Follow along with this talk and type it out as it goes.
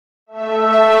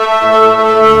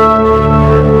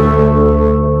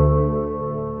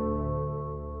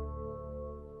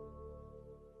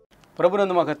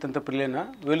ప్రభునందు మాకు అత్యంత ప్రియులైన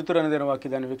వెలుతురు అనే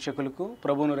వాక్యదాని వీక్షకులకు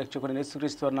ప్రభువును రక్షకుడు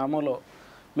యేసుక్రీస్తు వారి నామంలో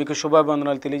మీకు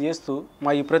శుభాభివందనాలు తెలియజేస్తూ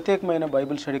మా ఈ ప్రత్యేకమైన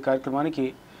బైబిల్ స్టడీ కార్యక్రమానికి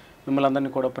మిమ్మల్ని అందరినీ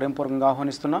కూడా ప్రేమపూర్వకంగా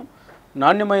ఆహ్వానిస్తున్నాం.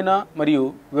 నాణ్యమైన మరియు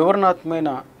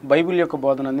వివరణాత్మకమైన బైబిల్ యొక్క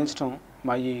బోధన అందించడం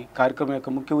మా ఈ కార్యక్రమం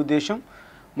యొక్క ముఖ్య ఉద్దేశం.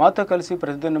 మాతో కలిసి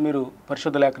ప్రతిదినం మీరు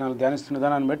పరిశుద్ధ లేఖనాలు ధ్యానిస్తున్న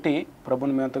దానాన్ని బట్టి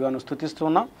ప్రభువుని మేము ఎంతగానో స్తుతిస్తూ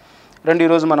ఉన్నాం. రండి,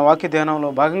 ఈరోజు మన వాక్య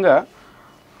ధ్యానంలో భాగంగా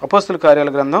అపోస్తల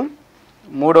కార్యాల గ్రంథం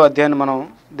 3వ అధ్యాయాన్ని మనం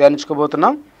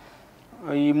ధ్యానించుకోబోతున్నాం.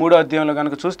 ఈ 3వ అధ్యాయంలో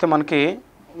కనుక చూస్తే మనకి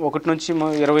 1 నుంచి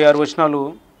 26 వచనాలు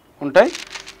ఉంటాయి.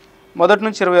 1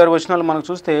 నుంచి 26 వచనాలు మనం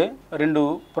చూస్తే 2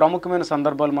 ప్రాముఖ్యమైన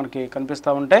సందర్భాలు మనకి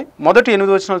కనిపిస్తూ ఉంటాయి. మొదటి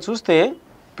 8 వచనాలు చూస్తే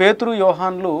పేతురు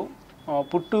యోహాన్లు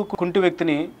కుంటి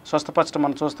వ్యక్తిని స్వస్థపరచడం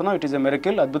మనం చూస్తున్నాం. ఇట్ ఈస్ ఎ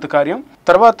మిరకిల్, అద్భుత కార్యం.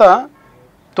 తర్వాత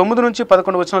 9 నుంచి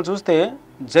 11 వచనాలు చూస్తే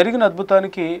జరిగిన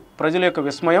అద్భుతానికి ప్రజల యొక్క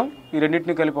విస్మయం. ఈ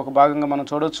రెండింటిని కలిపి ఒక భాగంగా మనం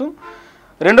చూడవచ్చు.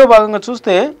 రెండో భాగంగా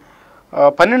చూస్తే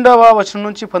 12వ వచనం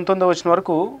నుంచి 19వ వచనం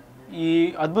వరకు ఈ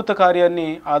అద్భుత కార్యాన్ని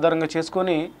ఆధారంగా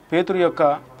చేసుకొని పేతురు యొక్క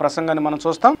ప్రసంగాన్ని మనం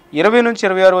చూస్తాం. 20 నుంచి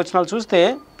 26 వచనాలు చూస్తే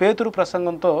పేతురు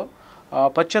ప్రసంగంతో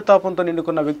పశ్చాత్తాపంతో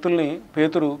నిండుకున్న వ్యక్తుల్ని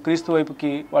పేతురు క్రీస్తు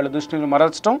వైపుకి వాళ్ళ దృష్టిని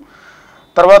మరల్చడం,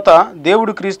 తర్వాత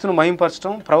దేవుడు క్రీస్తును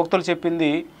మహింపరచడం, ప్రవక్తలు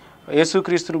చెప్పింది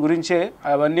యేసుక్రీస్తుని గురించే,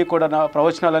 అవన్నీ కూడా నా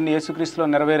ప్రవచనాలన్నీ యేసుక్రీస్తులో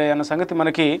నెరవేరాయన్న సంగతి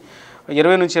మనకి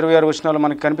 20 నుంచి 26 వచనాలు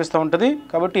మనకి కనిపిస్తూ ఉంటుంది.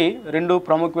 కాబట్టి 2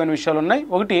 ప్రాముఖ్యమైన విషయాలు ఉన్నాయి.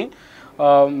 ఒకటి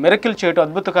మిరకిల్ చేయటం,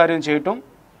 అద్భుత కార్యం చేయటం,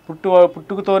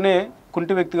 పుట్టుకతోనే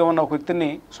కుంటి వ్యక్తిగా ఉన్న ఒక వ్యక్తిని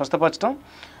స్వస్థపరచడం,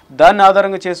 దాన్ని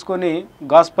ఆధారంగా చేసుకొని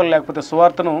గాస్పల్ లేకపోతే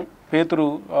సువార్తను పేతురు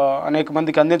అనేక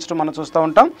మందికి అందించడం మనం చూస్తూ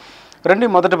ఉంటాం. రండి,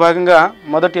 మొదటి భాగంగా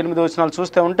మొదటి 8 వచనాలు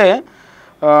చూస్తూ ఉంటే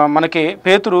మనకి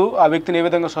పేతురు ఆ వ్యక్తిని ఏ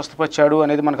విధంగా స్వస్థపరిచాడు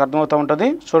అనేది మనకు అర్థమవుతూ ఉంటుంది.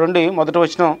 చూడండి, మొదటి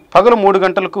వచనం. పగలు 3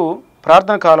 గంటలకు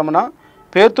ప్రార్థన కాలమున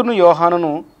పేతురును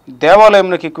యోహానును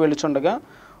దేవాలయంలోకి ఎక్కి వెళ్ళుచుండగా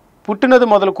పుట్టినది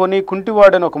మొదలుకొని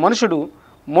కుంటివాడని ఒక మనుషుడు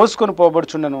మోసుకొని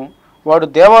పోబడుచుండెను. వాడు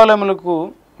దేవాలయములకు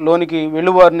లోనికి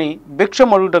వెళ్ళువారిని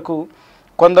భిక్షమడుటకు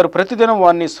కొందరు ప్రతిదినం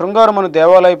వారిని శృంగారమును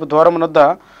దేవాలయపు ద్వారమునొద్ద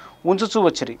ఉంచుచూ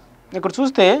వచ్చిరి. ఇక్కడ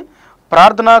చూస్తే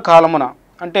ప్రార్థనా కాలమున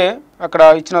అంటే అక్కడ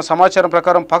ఇచ్చిన సమాచారం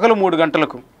ప్రకారం పగలు 3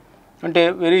 గంటలకు అంటే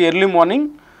వెరీ ఎర్లీ మార్నింగ్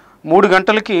 3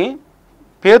 గంటలకి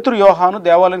పేతురు యోహాను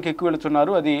దేవాలయానికి ఎక్కి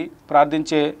వెళుతున్నారు. అది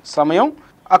ప్రార్థించే సమయం.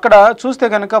 అక్కడ చూస్తే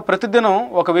కనుక ప్రతిదినం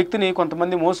ఒక వ్యక్తిని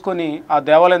కొంతమంది మోసుకొని ఆ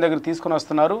దేవాలయం దగ్గర తీసుకొని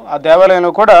వస్తున్నారు. ఆ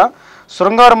దేవాలయంలో కూడా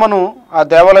శృంగారమును ఆ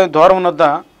దేవాలయం ద్వారం వద్ద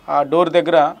ఆ డోర్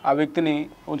దగ్గర ఆ వ్యక్తిని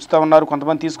ఉంచుతూ ఉన్నారు.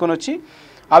 కొంతమంది తీసుకొని వచ్చి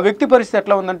ఆ వ్యక్తి పరిస్థితి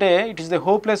ఎట్లా ఉందంటే it is the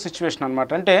hopeless situation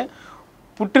అనమాట. అంటే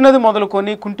పుట్టినది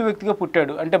మొదలుకొని కుంటి వ్యక్తిగా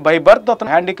పుట్టాడు. అంటే బై బర్త్ అతను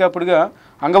హ్యాండిక్యాప్డ్గా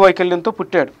అంగవైకల్యంతో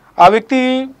పుట్టాడు. ఆ వ్యక్తి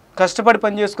కష్టపడి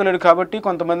పని చేసుకోలేడు కాబట్టి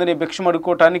కొంతమందిని భిక్షం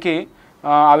అడుక్కోవటానికి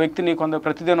ఆ వ్యక్తిని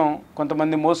ప్రతిదినం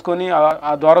కొంతమంది మోసుకొని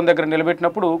ఆ ద్వారం దగ్గర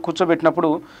నిలబెట్టినప్పుడు కూర్చోబెట్టినప్పుడు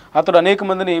అతడు అనేక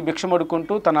మందిని భిక్షం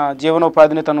అడుక్కుంటూ తన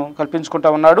జీవనోపాధిని తను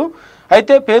కల్పించుకుంటా ఉన్నాడు.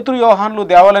 అయితే పేతురు యోహాన్లు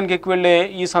దేవాలయానికి ఎక్కి వెళ్ళే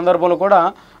ఈ సందర్భంలో కూడా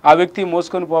ఆ వ్యక్తి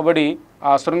మోసుకొని పోబడి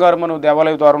ఆ శృంగారమును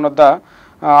దేవాలయ ద్వారం వద్ద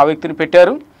ఆ వ్యక్తిని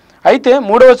పెట్టారు. అయితే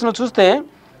 3వ వచనం చూస్తే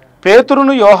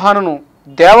పేతురును యోహానును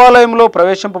దేవాలయంలో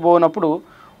ప్రవేశింపబోనప్పుడు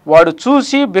వాడు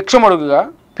చూసి భిక్షమడుగుగా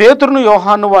పేతురును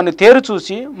యోహాను వాడిని తేరు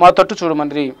చూసి మా తట్టు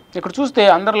చూడమని. ఇక్కడ చూస్తే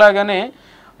అందరిలాగానే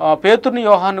పేతురుని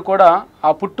యోహాను కూడా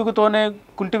ఆ పుట్టుకతోనే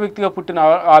కుంటి వ్యక్తిగా పుట్టిన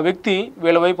ఆ వ్యక్తి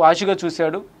వీళ్ళ వైపు ఆశగా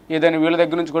చూశాడు. ఏదైనా వీళ్ళ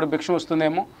దగ్గర నుంచి కూడా భిక్షం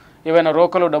వస్తుందేమో, ఏవైనా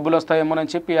రోకలు డబ్బులు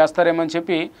వస్తాయేమోనని చెప్పి వేస్తారేమో అని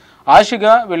చెప్పి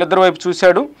ఆశగా వీళ్ళిద్దరి వైపు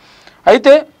చూశాడు.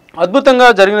 అయితే అద్భుతంగా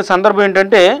జరిగిన సందర్భం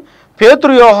ఏంటంటే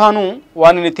పేతురు యోహాను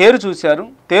వానిని తేరు చూశారు.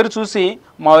 తేరు చూసి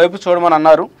మా వైపు చూడమని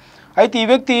అన్నారు. అయితే ఈ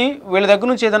వ్యక్తి వీళ్ళ దగ్గర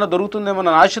నుంచి ఏదైనా దొరుకుతుందేమో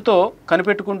అన్న ఆశతో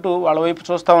కనిపెట్టుకుంటూ వాళ్ళ వైపు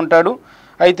చూస్తూ ఉంటాడు.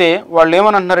 అయితే వాళ్ళు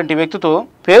ఏమని అంటున్నారంటే ఈ వ్యక్తితో,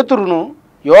 పేతురును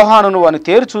యోహానును వాని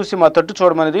తేరు చూసి మా తట్టు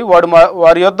చూడమనేది.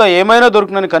 వారి యొద్ద ఏమైనా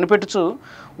దొరుకునని కనిపెట్టుచు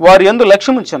వారి యందు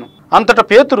లక్ష్యం ఉంచాను. అంతటా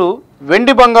పేతురు,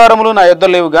 వెండి బంగారములు నా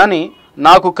యొద్ద లేవు గాని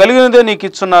నాకు కలిగినదే నీకు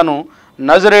ఇచ్చున్నాను,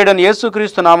 నజరేయుడైన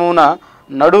యేసుక్రీస్తు నామమున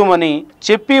నడుమని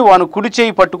చెప్పి వాని కుడి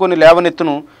చేయి పట్టుకొని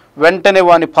లేవనెత్తును. వెంటనే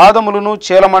వాని పాదములను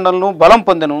చీలమండలను బలం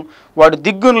పొందెను. వాడు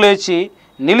దిగ్గును లేచి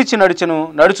నిలిచి నడిచెను.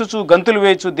 నడుచుచు గంతులు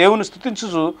వేయచు దేవుని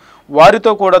స్తుతించుచు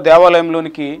వారితో కూడా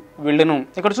దేవాలయంలోనికి వెళ్ళెను.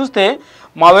 ఇక్కడ చూస్తే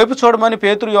మా వైపు చూడమని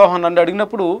పేతురు యోహాను నన్ను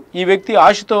అడిగినప్పుడు ఈ వ్యక్తి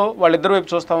ఆశతో వాళ్ళిద్దరి వైపు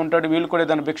చూస్తూ ఉంటాడు. వీళ్ళు కూడా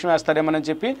ఏదైనా భిక్షం వేస్తారేమని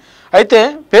చెప్పి. అయితే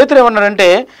పేతురు ఏమన్నాడంటే,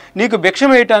 నీకు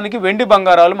భిక్షం వేయటానికి వెండి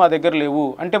బంగారాలు మా దగ్గర లేవు,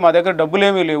 అంటే మా దగ్గర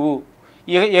డబ్బులేమీ లేవు,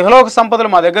 ఇహలోక సంపదలు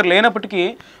మా దగ్గర లేనప్పటికీ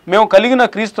మేము కలిగిన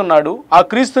క్రీస్తున్నాడు, ఆ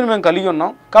క్రీస్తుని మేము కలిగి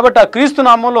ఉన్నాం, కాబట్టి ఆ క్రీస్తు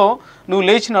నామంలో నువ్వు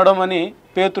లేచి నడవమని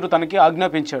పేతురు తనకి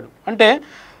ఆజ్ఞాపించాడు. అంటే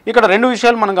ఇక్కడ రెండు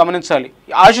విషయాలు మనం గమనించాలి.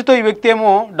 ఆశతో ఈ వ్యక్తి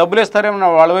ఏమో డబ్బులు ఇస్తారేమో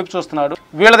వాళ్ళ వైపు చూస్తున్నాడు.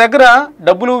 వీళ్ళ దగ్గర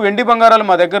డబ్బులు, వెండి బంగారాలు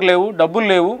మా దగ్గర లేవు, డబ్బులు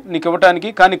లేవు నీకు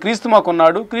ఇవ్వటానికి, కానీ క్రీస్తు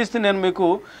మాకున్నాడు, క్రీస్తు నేను మీకు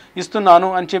ఇస్తున్నాను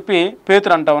అని చెప్పి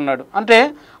పేతురు అంటా ఉన్నాడు. అంటే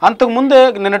అంతకుముందే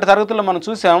నిన్నటి తరగతుల్లో మనం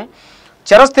చూసాం,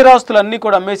 చరస్థిరాస్తులన్నీ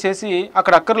కూడా అమ్మేసేసి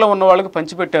అక్కడ అక్కర్లో ఉన్న వాళ్ళకి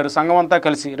పంచిపెట్టారు సంఘం అంతా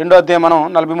కలిసి. 2వ అధ్యాయం మనం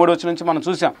 43 వచ్చిన నుంచి మనం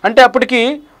చూసాం. అంటే అప్పటికి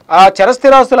ఆ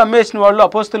చరస్థిరాస్తులు అమ్మేసిన వాళ్ళు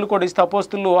అపోస్తులు కూడా ఇస్తే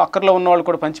అపోస్తులు అక్కర్లో ఉన్న వాళ్ళు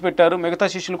కూడా పంచిపెట్టారు. మిగతా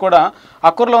శిష్యులు కూడా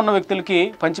అక్కర్లో ఉన్న వ్యక్తులకి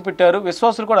పంచిపెట్టారు.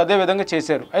 విశ్వాసులు కూడా అదే విధంగా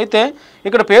చేశారు. అయితే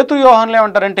ఇక్కడ పేతురు యోహానులు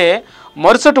ఏమంటారంటే,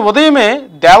 మరుసటి ఉదయమే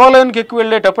దేవాలయానికి ఎక్కువ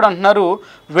వెళ్ళేటప్పుడు అంటున్నారు,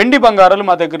 వెండి బంగారాలు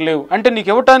మా దగ్గర లేవు. అంటే నీకు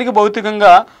ఇవ్వటానికి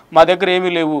భౌతికంగా మా దగ్గర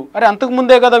ఏమీ లేవు. అరే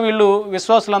అంతకుముందే కదా వీళ్ళు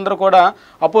విశ్వాసులందరూ కూడా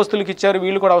అపోస్తులకి ఇచ్చారు,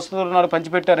 వీళ్ళు కూడా అవసరం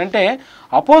పంచిపెట్టారంటే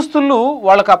అపోస్తులు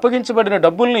వాళ్ళకి అప్పగించబడిన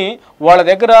డబ్బుల్ని వాళ్ళ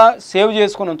దగ్గర సేవ్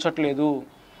చేసుకొని ఉంచట్లేదు.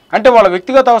 అంటే వాళ్ళ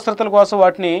వ్యక్తిగత అవసరతల కోసం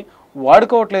వాటిని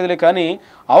వాడుకోవట్లేదులే, కానీ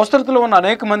అవసరతలో ఉన్న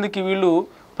అనేక మందికి వీళ్ళు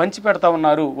పంచిపెడతా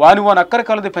ఉన్నారు. వాని అక్కర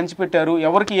కలది పంచిపెట్టారు.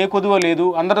 ఎవరికి ఏ కొదువ లేదు.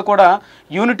 అందరూ కూడా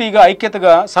యూనిటీగా,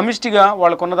 ఐక్యతగా, సమిష్టిగా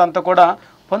వాళ్ళకున్నదంతా కూడా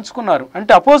పంచుకున్నారు.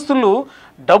 అంటే అపోస్తులు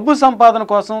డబ్బు సంపాదన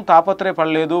కోసం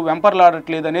తాపత్రయపడలేదు,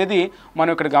 వెంపర్లాడట్లేదు అనేది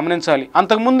మనం ఇక్కడ గమనించాలి.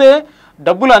 అంతకుముందే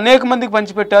డబ్బులు అనేక మందికి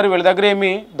పంచిపెట్టారు, వీళ్ళ దగ్గర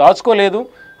ఏమీ దాచుకోలేదు.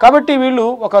 కాబట్టి వీళ్ళు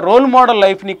ఒక రోల్ మోడల్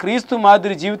లైఫ్ని, క్రీస్తు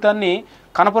మాదిరి జీవితాన్ని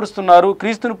కనపరుస్తున్నారు,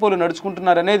 క్రీస్తుని పోలు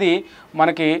నడుచుకుంటున్నారు అనేది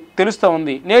మనకి తెలుస్తూ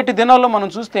ఉంది. నేటి దినాల్లో మనం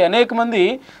చూస్తే అనేక మంది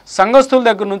సంఘస్థుల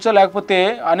దగ్గర నుంచో లేకపోతే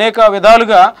అనేక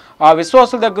విధాలుగా ఆ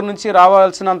విశ్వాసుల దగ్గర నుంచి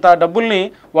రావాల్సినంత డబ్బుల్ని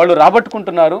వాళ్ళు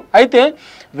రాబట్టుకుంటున్నారు. అయితే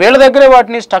వీళ్ళ దగ్గరే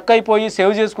వాటిని స్టక్ అయిపోయి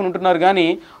సేవ్ చేసుకుని ఉంటున్నారు, కానీ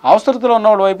అవసరతలో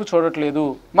ఉన్న వాళ్ళ వైపు చూడట్లేదు.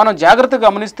 మనం జాగ్రత్తగా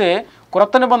గమనిస్తే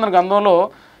క్రొత్త నిబంధన గ్రంథంలో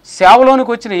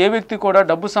సేవలోనికి వచ్చిన ఏ వ్యక్తి కూడా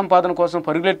డబ్బు సంపాదన కోసం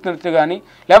పరుగులెట్టినట్టు కానీ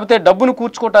లేకపోతే డబ్బును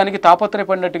కూర్చుకోవటానికి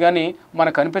తాపత్రయపడినట్టు కానీ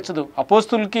మనకు అనిపించదు.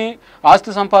 అపోస్తులకి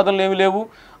ఆస్తి సంపాదనలు ఏమి లేవు,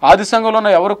 ఆది సంఘంలో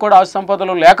ఉన్న ఎవరికి కూడా ఆస్తి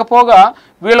సంపాదనలు లేకపోగా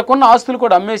వీళ్ళకున్న ఆస్తులు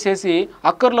కూడా అమ్మేసేసి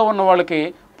అక్కర్లో ఉన్న వాళ్ళకి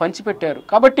పంచిపెట్టారు.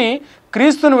 కాబట్టి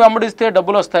క్రీస్తుని వెంబడిస్తే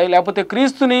డబ్బులు వస్తాయి, లేకపోతే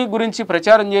క్రీస్తుని గురించి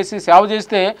ప్రచారం చేసి సేవ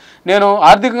చేస్తే నేను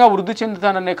ఆర్థికంగా వృద్ధి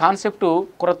చెందుతాననే కాన్సెప్టు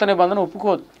క్రొత్త నిబంధన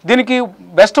ఒప్పుకోదు. దీనికి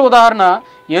బెస్ట్ ఉదాహరణ,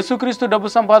 యేసుక్రీస్తు డబ్బు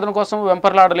సంపాదన కోసం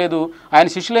వెంపర్లాడలేదు, ఆయన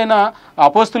శిష్యులైన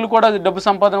అపోస్తులు కూడా డబ్బు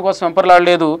సంపాదన కోసం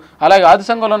వెంపర్లాడలేదు. అలాగే ఆది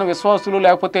సంఘంలో ఉన్న విశ్వాసులు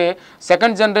లేకపోతే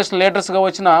సెకండ్ జనరేషన్ లీడర్స్గా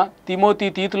వచ్చిన తిమోతి,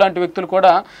 తీతు లాంటి వ్యక్తులు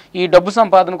కూడా ఈ డబ్బు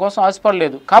సంపాదన కోసం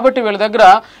ఆశపడలేదు. కాబట్టి వీళ్ళ దగ్గర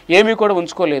ఏమీ కూడా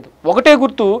ఉంచుకోలేదు. ఒకటే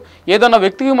గుర్తు, ఏదన్నా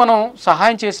వ్యక్తికి మనం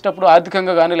సహాయం చేసేటప్పుడు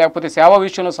ఆర్థికంగా కానీ లేకపోతే సేవా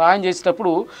విషయంలో సహాయం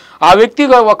చేసేటప్పుడు ఆ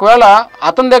వ్యక్తిగా ఒకవేళ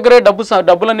అతని దగ్గరే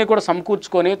డబ్బులన్నీ కూడా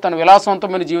సమకూర్చుకొని తన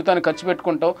విలాసవంతమైన జీవితాన్ని ఖర్చు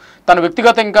పెట్టుకుంటాం, తన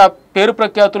వ్యక్తిగతంగా పేరు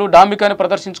ప్రఖ్యాతులు డాంబికాన్ని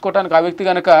ప్రదర్శించుకోవడానికి ఆ వ్యక్తి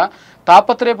కనుక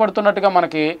తాపత్రయపడుతున్నట్టుగా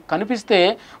మనకి కనిపిస్తే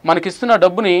మనకిస్తున్న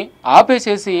డబ్బుని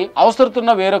ఆపేసేసి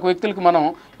అవసరతున్న వేరొక వ్యక్తులకి మనం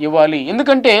ఇవ్వాలి.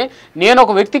 ఎందుకంటే నేను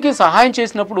ఒక వ్యక్తికి సహాయం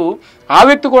చేసినప్పుడు ఆ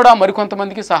వ్యక్తి కూడా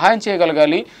మరికొంతమందికి సహాయం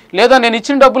చేయగలగాలి. లేదా నేను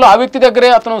ఇచ్చిన డబ్బులు ఆ వ్యక్తి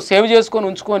దగ్గరే అతను సేవ్ చేసుకొని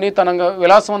ఉంచుకొని తన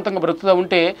విలాసవంతంగా బ్రతుకుతూ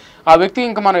ఉంటే ఆ వ్యక్తికి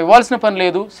ఇంకా మనం ఇవ్వాల్సిన పని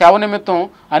లేదు. సేవ నిమిత్తం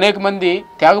అనేక మంది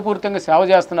త్యాగపూరితంగా సేవ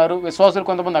చేస్తున్నారు, విశ్వాసులు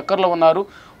కొంతమంది అక్కర్లో ఉన్నారు,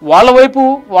 వాళ్ళ వైపు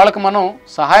వాళ్ళకి మనం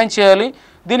సహాయం చేయాలి.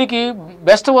 దీనికి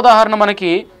బెస్ట్ ఉదాహరణ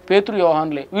మనకి పేతురు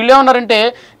యోహానులే. వీళ్ళు ఏమన్నారంటే,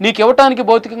 నీకు ఇవ్వటానికి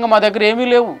భౌతికంగా మా దగ్గర ఏమీ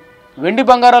లేవు, వెండి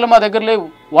బంగారాలు మా దగ్గర లేవు,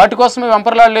 వాటి కోసమే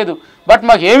వెంపర్లాడలేదు, బట్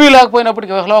మాకు ఏమీ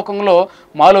లేకపోయినప్పటికీ ఇహలోకంలో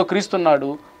మాలో క్రీస్తున్నాడు,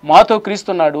 మాతో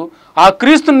క్రీస్తున్నాడు, ఆ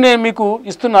క్రీస్తుని నేను మీకు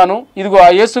ఇస్తున్నాను, ఇదిగో ఆ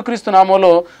యేసుక్రీస్తు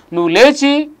నామంలో నువ్వు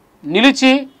లేచి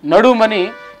నిలిచి నడుమని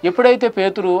ఎప్పుడైతే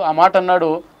పేతురు ఆ మాట అన్నాడో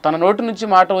తన నోటి నుంచి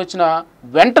మాట వచ్చిన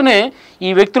వెంటనే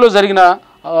ఈ వ్యక్తిలో జరిగిన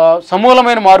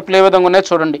సమూలమైన మార్పులు ఏ విధంగా ఉన్నాయో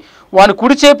చూడండి. వాని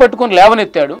కుడిచే పట్టుకొని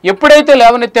లేవనెత్తాడు. ఎప్పుడైతే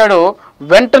లేవనెత్తాడో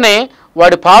వెంటనే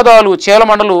వాడి పాదాలు,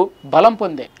 చీలమండలు బలం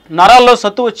పొందాయి. నరాల్లో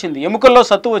సత్తు వచ్చింది, ఎముకల్లో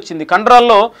సత్తు వచ్చింది,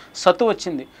 కండరాల్లో సత్తు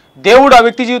వచ్చింది. దేవుడు ఆ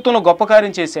వ్యక్తి జీవితంలో గొప్ప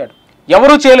కార్యం చేశాడు.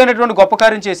 ఎవరూ చేయలేనటువంటి గొప్ప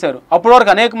కార్యం చేశారు. అప్పటి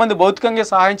వరకు అనేక మంది భౌతికంగా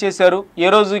సహాయం చేశారు, ఏ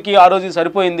రోజుకి ఆ రోజుకి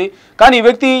సరిపోయింది. కానీ ఈ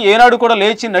వ్యక్తి ఏనాడు కూడా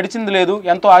లేచి నడిచింది లేదు,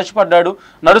 ఎంతో ఆశపడ్డాడు.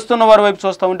 నడుస్తున్న వారి వైపు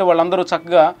చూస్తూ ఉంటే వాళ్ళందరూ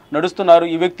చక్కగా నడుస్తున్నారు.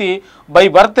 ఈ వ్యక్తి బై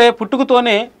బర్తే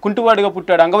పుట్టుకతోనే కుంటివాడిగా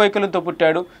పుట్టాడు, అంగవైకల్యంతో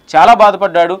పుట్టాడు, చాలా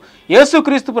బాధపడ్డాడు.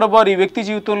 యేసుక్రీస్తు ప్రభువారు ఈ వ్యక్తి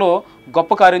జీవితంలో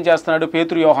గొప్ప కార్యం చేస్తున్నాడు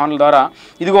పేతురు యోహానుల ద్వారా.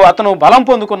 ఇదిగో అతను బలం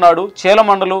పొందుకున్నాడు,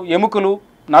 చీలమండలు, ఎముకలు,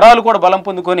 నరాలు కూడా బలం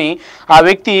పొందుకొని ఆ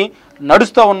వ్యక్తి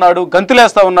నడుస్తూ ఉన్నాడు,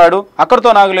 గంతులేస్తూ ఉన్నాడు. అక్కడితో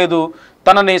నాగలేదు,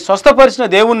 తనని స్వస్థపరిచిన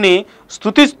దేవుణ్ణి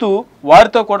స్తుతిస్తూ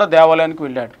వారితో కూడా దేవాలయానికి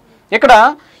వెళ్ళాడు. ఇక్కడ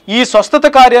ఈ స్వస్థత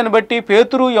కార్యాన్ని బట్టి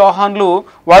పేతురు యోహాన్లు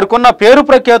వారికున్న పేరు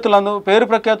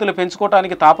ప్రఖ్యాతులు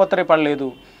పెంచుకోవటానికి తాపత్రయపడలేదు.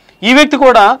 ఈ వ్యక్తి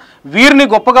కూడా వీరిని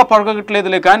గొప్పగా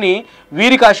పొగగట్లేదులే, కానీ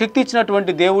వీరికి ఆ శక్తి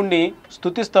ఇచ్చినటువంటి దేవుణ్ణి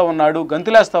స్తుతిస్తూ ఉన్నాడు,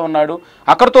 గంతులేస్తూ ఉన్నాడు.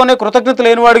 అక్కడితోనే కృతజ్ఞత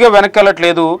లేనివాడిగా వెనక్కి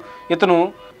వెళ్ళట్లేదు. ఇతను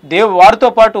వారితో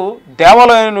పాటు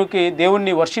దేవాలయానికి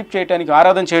దేవుణ్ణి వర్షిప్ చేయడానికి,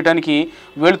 ఆరాధన చేయడానికి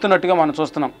వెళుతున్నట్టుగా మనం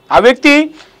చూస్తున్నాం. ఆ వ్యక్తి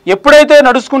ఎప్పుడైతే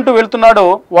నడుచుకుంటూ వెళ్తున్నాడో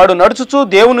వాడు నడుచుచూ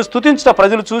దేవుని స్తుతించిన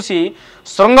ప్రజలు చూసి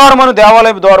శృంగారమను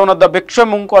దేవాలయ ద్వారం వద్ద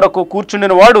భిక్షము కొరకు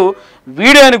కూర్చుండిన వాడు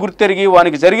వీడే అని గుర్తెరిగి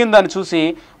వానికి జరిగిందని చూసి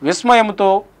విస్మయంతో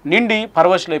నిండి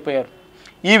పరవశులైపోయారు.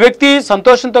 ఈ వ్యక్తి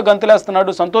సంతోషంతో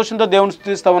గంతులేస్తున్నాడు, సంతోషంతో దేవుని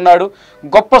స్తుతిస్తూ ఉన్నాడు.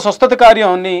 గొప్ప స్వస్థత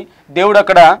కార్యాన్ని దేవుడు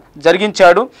అక్కడ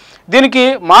జరిగించాడు. దీనికి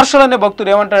మార్షల్ అనే భక్తుడు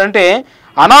ఏమంటాడంటే,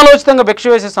 అనాలోచితంగా భిక్ష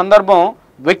వేసే సందర్భం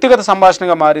వ్యక్తిగత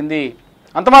సంభాషణగా మారింది.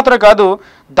 అంత మాత్రమే కాదు,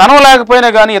 ధనం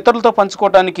లేకపోయినా కానీ ఇతరులతో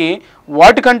పంచుకోవటానికి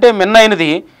వాటికంటే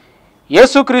మిన్నైనది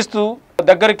యేసుక్రీస్తు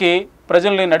దగ్గరికి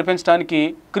ప్రజల్ని నడిపించడానికి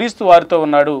క్రీస్తు వారితో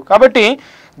ఉన్నాడు. కాబట్టి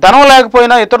ధనం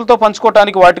లేకపోయినా ఇతరులతో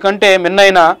పంచుకోవటానికి వాటికంటే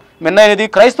మిన్నైనది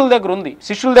క్రైస్తవుల దగ్గర ఉంది,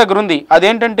 శిష్యుల దగ్గర ఉంది.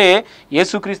 అదేంటంటే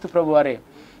యేసుక్రీస్తు ప్రభువారే.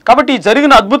 కాబట్టి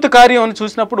జరిగిన అద్భుత కార్యం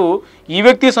చూసినప్పుడు ఈ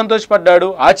వ్యక్తి సంతోషపడ్డాడు,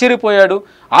 ఆశ్చర్యపోయాడు.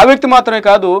 ఆ వ్యక్తి మాత్రమే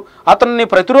కాదు, అతన్ని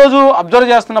ప్రతిరోజు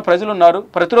అబ్జర్వ్ చేస్తున్న ప్రజలు ఉన్నారు,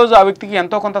 ప్రతిరోజు ఆ వ్యక్తికి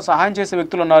ఎంతో కొంత సహాయం చేసే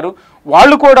వ్యక్తులు ఉన్నారు.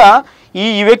 వాళ్ళు కూడా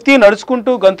ఈ వ్యక్తి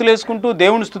నడుచుకుంటూ గంతులేసుకుంటూ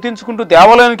దేవుని స్తుతించుకుంటూ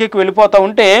దేవాలయానికి వెళ్ళిపోతూ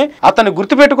ఉంటే అతన్ని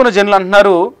గుర్తుపెట్టుకున్న జనులు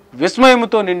అంటున్నారు,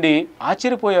 విస్మయంతో నిండి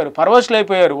ఆశ్చర్యపోయారు,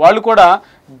 పరవశులైపోయారు. వాళ్ళు కూడా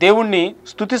దేవుణ్ణి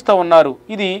స్తుతిస్తూ ఉన్నారు.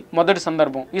 ఇది మొదటి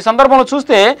సందర్భం. ఈ సందర్భంలో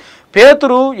చూస్తే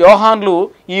పేతురు, యోహాన్లు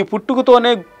ఈ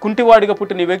పుట్టుకతోనే కుంటివాడిగా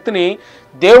పుట్టిన ఈ వ్యక్తిని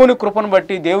దేవుని కృపను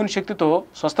బట్టి దేవుని శక్తితో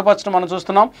స్వస్థపరచడం మనం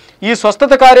చూస్తున్నాం. ఈ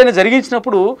స్వస్థత కార్యాన్ని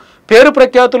జరిగించినప్పుడు పేరు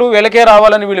ప్రఖ్యాతులు వీళ్ళకే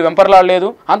రావాలని వీళ్ళు వెంపర్లాడలేదు.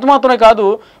 అంత మాత్రమే కాదు,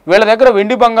 వీళ్ళ దగ్గర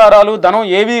వెండి బంగారాలు ధనం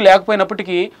ఏవీ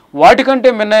లేకపోయినప్పటికీ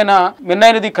వాటికంటే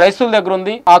మిన్నైనది క్రైస్తవుల దగ్గర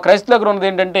ఉంది. ఆ క్రైస్తవుల దగ్గర ఉన్నది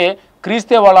ఏంటంటే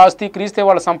క్రీస్తే వాళ్ళ ఆస్తి, క్రీస్తే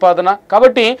వాళ్ళ సంపాదన.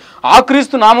 కాబట్టి ఆ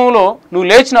క్రీస్తు నామంలో నువ్వు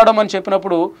లేచి నడవమని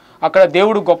చెప్పినప్పుడు అక్కడ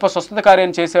దేవుడు గొప్ప స్వస్థత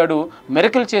కార్యాన్ని చేశాడు,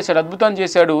 మెరకిల్ చేశాడు, అద్భుతాన్ని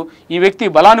చేశాడు. ఈ వ్యక్తి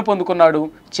బలాన్ని పొందుకున్నాడు.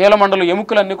 చీలమండలు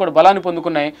ఎముకలన్నీ కూడా బలాన్ని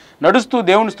పొందుకున్నాయి. నడుస్తూ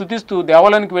దేవుని స్తుతిస్తూ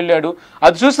దేవాలయానికి వెళ్ళాడు.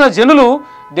 అది చూసిన జనులు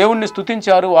దేవుణ్ణి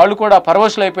స్తుతించారు. వాళ్ళు కూడా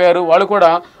పరవశులైపోయారు. వాళ్ళు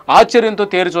కూడా ఆశ్చర్యంతో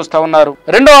తేరి చూస్తూ ఉన్నారు.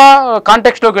 రెండవ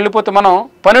కాంటెక్స్ట్లోకి వెళ్ళిపోతే మనం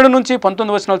 12 నుంచి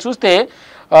 19 వచనాలు చూస్తే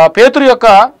పేతురు యొక్క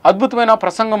అద్భుతమైన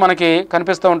ప్రసంగం మనకి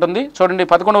కనిపిస్తూ ఉంటుంది. చూడండి,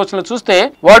 11వ వచనంలో చూస్తే,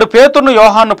 వాడు పేతురును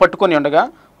యోహాన్ను పట్టుకొని ఉండగా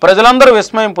ప్రజలందరూ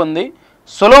విస్మయం పొంది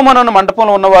సొలొమోను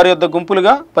మంటపంలో ఉన్న వారి యొద్ద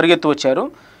గుంపులుగా పరిగెత్తి వచ్చారు.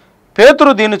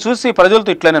 పేతురు దీన్ని చూసి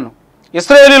ప్రజలతో ఇట్లనెను,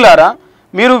 ఇశ్రాయేలీయులారా,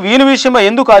 మీరు వీని విషయమై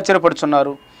ఎందుకు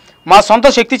ఆశ్చర్యపడుచున్నారు? మా సొంత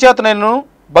శక్తి చేతనైనను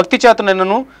భక్తి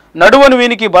చేతనైనను నడువని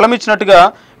వీనికి బలమిచ్చినట్టుగా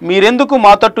మీరెందుకు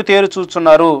మా తట్టు తేరు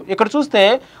చూస్తున్నారు? ఇక్కడ చూస్తే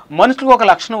మనుషులకు ఒక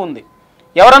లక్షణం ఉంది.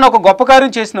 ఎవరైనా ఒక గొప్ప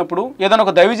కార్యం చేసినప్పుడు, ఏదైనా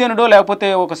ఒక దైవజనుడో లేకపోతే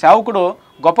ఒక సేవకుడో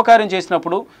గొప్ప కార్యం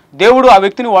చేసినప్పుడు, దేవుడు ఆ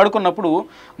వ్యక్తిని వాడుకున్నప్పుడు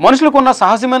మనుషులకు ఉన్న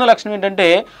సహజమైన లక్షణం ఏంటంటే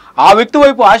ఆ వ్యక్తి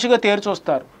వైపు ఆశగా తేరు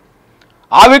చూస్తారు,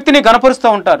 ఆ వ్యక్తిని గణపరుస్తూ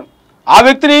ఉంటారు, ఆ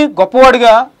వ్యక్తిని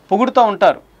గొప్పవాడిగా పొగుడుతూ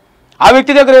ఉంటారు, ఆ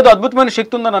వ్యక్తి దగ్గర ఏదో అద్భుతమైన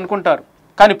శక్తి ఉందని అనుకుంటారు.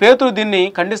 కానీ పేతురు దీన్ని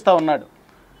ఖండిస్తూ ఉన్నాడు.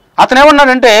 అతను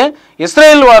ఏమన్నాడంటే,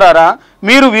 ఇశ్రాయేలు వారారా,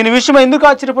 మీరు వీని విషయం ఎందుకు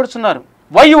ఆశ్చర్యపడుతున్నారు?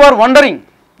 Why you are wondering?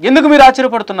 ఎందుకు మీరు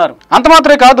ఆశ్చర్యపడుతున్నారు? అంత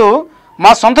మాత్రమే కాదు,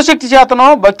 మా సొంత శక్తి చేతనో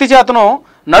భక్తి చేతనో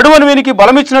నడువని వీనికి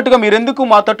బలమిచ్చినట్టుగా మీరెందుకు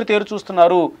మా తట్టు తేరు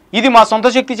చూస్తున్నారు? ఇది మా సొంత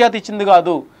శక్తి చేత ఇచ్చింది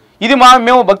కాదు. ఇది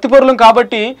మేము భక్తిపరులం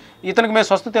కాబట్టి ఇతనికి మేము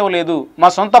స్వస్థత ఇవ్వలేదు. మా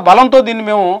సొంత బలంతో దీన్ని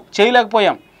మేము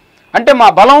చేయలేకపోయాం. అంటే మా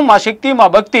బలం, మా శక్తి, మా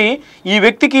భక్తి ఈ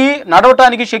వ్యక్తికి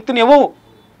నడవటానికి శక్తిని ఇవ్వవు.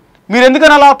 మీరు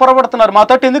ఎందుకని అలా పొరపడుతున్నారు? మా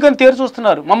తట్టు ఎందుకని తేరు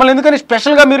చూస్తున్నారు? మమ్మల్ని ఎందుకని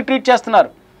స్పెషల్గా మీరు ట్రీట్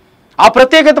చేస్తున్నారు? ఆ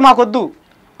ప్రత్యేకత మాకొద్దు.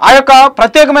 ఆ యొక్క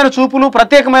ప్రత్యేకమైన చూపులు,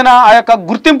 ప్రత్యేకమైన ఆ యొక్క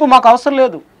గుర్తింపు మాకు అవసరం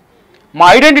లేదు. మా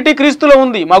ఐడెంటిటీ క్రీస్తులో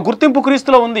ఉంది, మా గుర్తింపు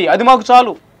క్రీస్తులో ఉంది, అది మాకు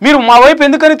చాలు. మీరు మా వైపు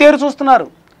ఎందుకని తేరు చూస్తున్నారు?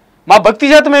 మా భక్తి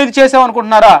చేత మేము ఇది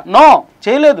చేసామనుకుంటున్నారా? నో,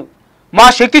 చేయలేదు. మా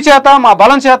శక్తి చేత, మా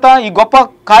బలం చేత ఈ గొప్ప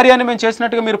కార్యాన్ని మేము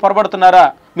చేసినట్టుగా మీరు పొరబడుతున్నారా?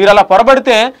 మీరు అలా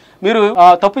పొరబడితే మీరు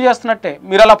తప్పు చేస్తున్నట్టే.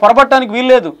 మీరు అలా పొరబడటానికి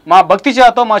వీల్లేదు. మా భక్తి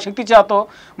చేతో, మా శక్తి చేతో,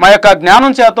 మా యొక్క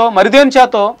జ్ఞానం చేతో, మరిదేని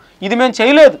చేతో ఇది మేము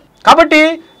చేయలేదు. కాబట్టి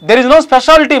దెర్ ఇస్ నో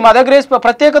స్పెషాలిటీ. మా దగ్గర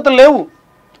ప్రత్యేకతలు లేవు.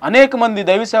 అనేక మంది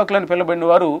దైవ సేవకులను పిలబడిన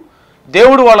వారు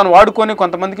దేవుడు వాళ్ళని వాడుకొని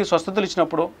కొంతమందికి స్వస్థతలు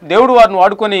ఇచ్చినప్పుడు, దేవుడు వారిని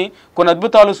వాడుకొని కొన్ని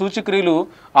అద్భుతాలు, సూచక్రియలు,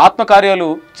 ఆత్మకార్యాలు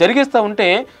జరిగిస్తూ ఉంటే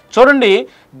చూడండి,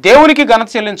 దేవునికి ఘనత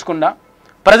చెల్లించకుండా,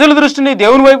 ప్రజల దృష్టిని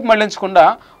దేవుని వైపు మళ్లించకుండా,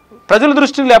 ప్రజల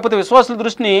దృష్టిని లేకపోతే విశ్వాసుల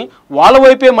దృష్టిని వాళ్ళ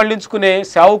వైపే మళ్లించుకునే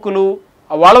సేవకులు,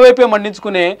 వాళ్ళ వైపే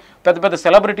మళ్లించుకునే పెద్ద పెద్ద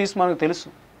సెలబ్రిటీస్ మనకు తెలుసు.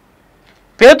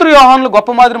 పేతురు, యోహానులు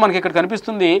గొప్ప మాదిరి మనకి ఇక్కడ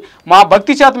కనిపిస్తుంది. మా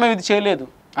భక్తి చేత మేము ఇది చేయలేదు.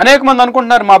 అనేక మంది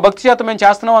అనుకుంటున్నారు మా భక్తి చేత మేము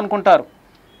చేస్తున్నాం అనుకుంటారు.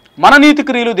 మన నీతి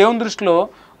క్రియలు దేవుని దృష్టిలో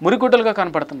మురిగుడ్డలుగా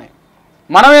కనపడుతున్నాయి.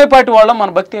 మనం ఏ పాటి వాళ్ళం, మన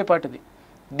భక్తి ఏ పాటిది.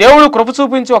 దేవుడు కృప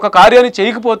చూపించి ఒక కార్యాన్ని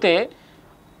చేయకపోతే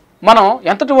మనం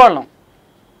ఎంతటి వాళ్ళం?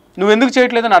 నువ్వెందుకు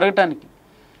చేయట్లేదని అడగటానికి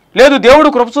లేదు. దేవుడు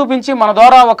కృప చూపించి మన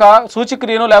ద్వారా ఒక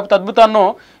సూచక్రియను లేకపోతే అద్భుతాన్నో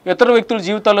ఇతర వ్యక్తుల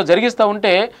జీవితాల్లో జరిగిస్తూ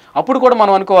ఉంటే అప్పుడు కూడా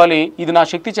మనం అనుకోవాలి, ఇది నా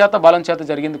శక్తి చేత, బలం చేత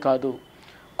జరిగింది కాదు.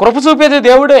 కృప చూపేది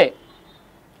దేవుడే.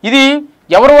 ఇది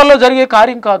ఎవరి వల్ల జరిగే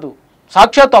కార్యం కాదు.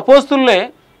 సాక్షాత్ అపోస్తులే,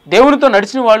 దేవునితో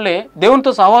నడిచిన వాళ్ళే,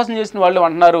 దేవునితో సహవాసం చేసిన వాళ్ళే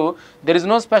అంటున్నారు, దెర్ ఇస్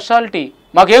నో స్పెషాలిటీ,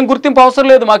 మాకేం గుర్తింపు అవసరం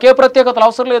లేదు, మాకే ప్రత్యేకతలు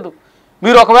అవసరం లేదు.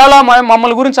 మీరు ఒకవేళ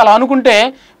మమ్మల్ని గురించి అలా అనుకుంటే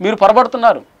మీరు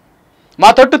పొరపడుతున్నారు. మా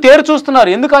తట్టు తేరు చూస్తున్నారు.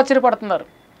 ఎందుకు ఆశ్చర్యపడుతున్నారు?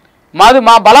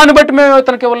 మా బలాన్ని బట్టి మేము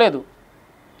ఇతనికి ఇవ్వలేదు,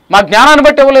 మా జ్ఞానాన్ని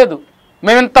బట్టి ఇవ్వలేదు,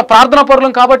 మేమింత ప్రార్థనా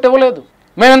పరులం కాబట్టి ఇవ్వలేదు,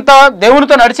 మేమింత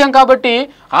దేవునితో నడిచాం కాబట్టి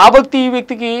ఆ భక్తి ఈ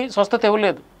వ్యక్తికి స్వస్థత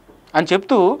ఇవ్వలేదు అని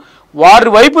చెప్తూ వారి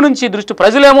వైపు నుంచి దృష్టి,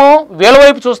 ప్రజలేమో వీళ్ళ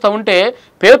వైపు చూస్తూ ఉంటే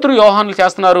పేతురు యోహానులు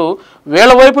చేస్తున్నారు,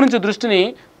 వీళ్ళ వైపు నుంచి దృష్టిని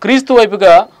క్రీస్తు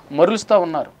వైపుగా మరలుస్తూ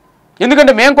ఉన్నారు.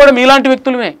 ఎందుకంటే మేము కూడా మీలాంటి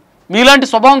వ్యక్తులమే, మీలాంటి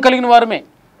స్వభావం కలిగిన వారమే,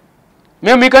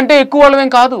 మేము మీకంటే ఎక్కువ వాళ్ళమేం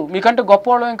కాదు, మీకంటే గొప్ప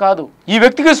వాళ్ళమేం కాదు. ఈ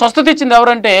వ్యక్తికి స్వస్థత ఇచ్చింది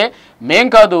ఎవరంటే మేం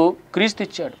కాదు, క్రీస్తు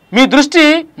ఇచ్చాడు. మీ దృష్టి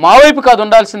మా వైపు కాదు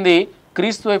ఉండాల్సింది,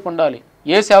 క్రీస్తు వైపు ఉండాలి.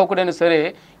 ఏ సేవకుడైనా సరే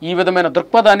ఈ విధమైన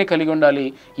దృక్పథాన్ని కలిగి ఉండాలి.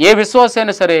 ఏ విశ్వాస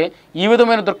అయినా సరే ఈ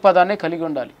విధమైన దృక్పథాన్ని కలిగి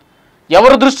ఉండాలి.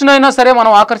 ఎవరి దృష్టినైనా సరే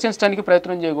మనం ఆకర్షించడానికి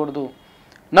ప్రయత్నం చేయకూడదు.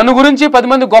 నన్ను గురించి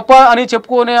 10 మంది గొప్ప అని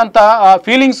చెప్పుకునే అంత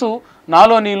ఫీలింగ్స్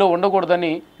నాలో నీలో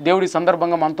ఉండకూడదని దేవుడి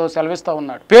సందర్భంగా మనతో సెలవిస్తూ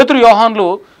ఉన్నాడు. పేతురు యోహానులు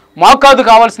మాకు కాదు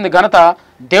కావాల్సింది ఘనత,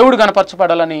 దేవుడు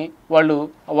కనపరచబడాలని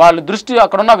వాళ్ళ దృష్టి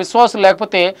అక్కడున్న విశ్వాసం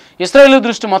లేకపోతే ఇశ్రాయేలు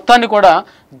దృష్టి మొత్తాన్ని కూడా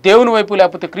దేవుని వైపు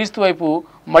లేకపోతే క్రీస్తు వైపు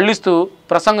మళ్ళిస్తూ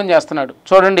ప్రసంగం చేస్తున్నాడు.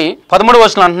 చూడండి 13వ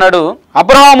వచనం అంటున్నాడు,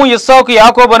 అబ్రహాము, ఇస్సాకు,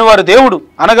 యాకోబు అని వారు దేవుడు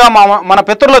అనగా మన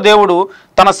పితరుల దేవుడు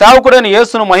తన సేవకుడైన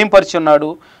యేసును మహింపరిచి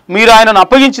ఉన్నాడు. మీరు ఆయనను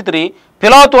అప్పగించితిరి.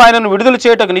 పిలాతు ఆయనను విడుదల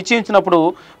చేయటకు నిశ్చయించినప్పుడు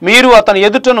మీరు అతని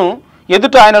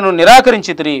ఎదుట ఆయనను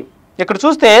నిరాకరించితిరి. ఇక్కడ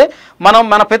చూస్తే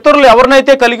మన పితరులు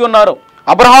ఎవరినైతే కలిగి ఉన్నారో,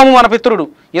 అబ్రహాము మన పితరుడు,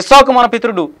 ఇస్సాకు మన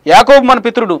పితరుడు, యాకోబు మన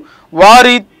పితరుడు,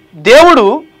 వారి దేవుడు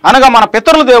అనగా మన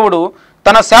పితరుల దేవుడు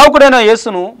తన సేవకుడైన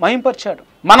యేసును మహింపరిచాడు.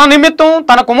 మన నిమిత్తం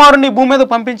తన కుమారుణ్ణి భూమి మీద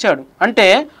పంపించాడు. అంటే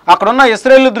అక్కడున్న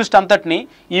ఇశ్రాయేలు దృష్టి అంతటిని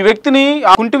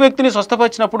ఆ కుంటి వ్యక్తిని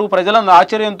స్వస్థపరిచినప్పుడు ప్రజలందరూ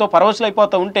ఆశ్చర్యంతో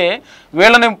పరవశులైపోతూ ఉంటే,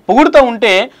 వీళ్ళని పొగుడుతూ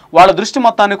ఉంటే వాళ్ళ దృష్టి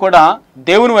మొత్తాన్ని కూడా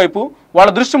దేవుని వైపు, వాళ్ళ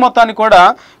దృష్టి మొత్తాన్ని కూడా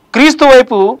క్రీస్తు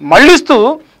వైపు మళ్ళిస్తూ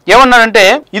ఏమన్నాడంటే,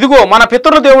 ఇదిగో మన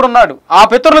పితరుల దేవుడు ఉన్నాడు, ఆ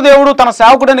పితరుల దేవుడు తన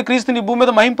సేవకుడైన క్రీస్తుని భూమి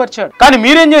మీద మహింపరిచాడు. కానీ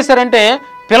మీరేం చేశారంటే,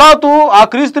 పిలాతు ఆ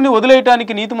క్రీస్తుని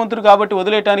వదిలేయటానికి, నీతిమంతుడు కాబట్టి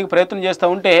వదిలేయటానికి ప్రయత్నం చేస్తూ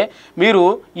ఉంటే మీరు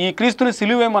ఈ క్రీస్తుని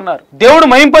సిలువేయమన్నారు. దేవుడు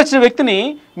మహింపరిచిన వ్యక్తిని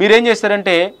మీరేం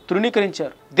చేశారంటే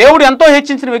తృణీకరించారు. దేవుడు ఎంతో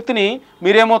హెచ్చించిన వ్యక్తిని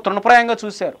మీరేమో తృణప్రాయంగా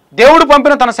చూశారు. దేవుడు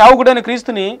పంపిన తన సేవకుడైన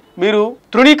క్రీస్తుని మీరు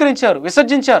తృణీకరించారు,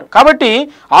 విసర్జించారు. కాబట్టి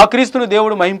ఆ క్రీస్తుని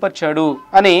దేవుడు మహింపరిచాడు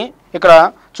అని ఇక్కడ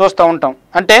చూస్తూ ఉంటాం.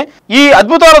 అంటే ఈ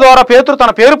అద్భుతాల ద్వారా పేతురు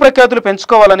తన పేరు ప్రఖ్యాతులు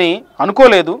పెంచుకోవాలని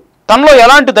అనుకోలేదు. తనలో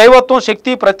ఎలాంటి దైవత్వం,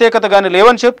 శక్తి, ప్రత్యేకత కానీ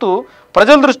లేవని చెప్తూ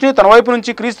ప్రజల దృష్టిని తన వైపు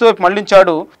నుంచి క్రీస్తు వైపు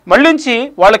మళ్ళించి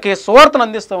వాళ్ళకి సువార్తను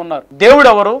అందిస్తూ ఉన్నారు. దేవుడు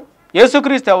ఎవరు,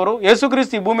 యేసుక్రీస్తు ఎవరు,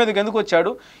 యేసుక్రీస్తు ఈ భూమి మీదకి ఎందుకు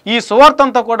వచ్చాడు, ఈ సువార్త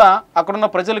అంతా కూడా అక్కడున్న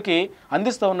ప్రజలకి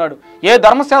అందిస్తూ ఉన్నాడు. ఏ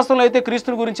ధర్మశాస్త్రంలో అయితే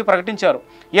క్రీస్తుని గురించి ప్రకటించారు,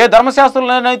 ఏ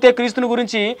ధర్మశాస్త్రంలోనైతే క్రీస్తుని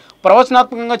గురించి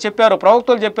ప్రవచనాత్మకంగా చెప్పారో,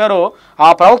 ప్రవక్తలు చెప్పారో,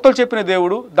 ఆ ప్రవక్తలు చెప్పిన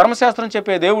దేవుడు, ధర్మశాస్త్రం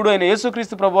చెప్పే దేవుడు అయిన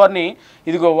యేసుక్రీస్తు ప్రభువారిని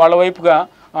ఇదిగో వాళ్ళ వైపుగా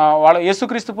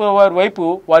యేసుక్రీస్తు వారి వైపు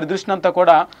వారి దృష్టిని అంతా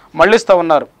కూడా మళ్ళిస్తూ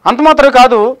ఉన్నారు. అంత మాత్రమే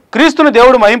కాదు, క్రీస్తుని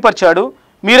దేవుడు మహింపరిచాడు,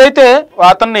 మీరైతే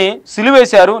అతన్ని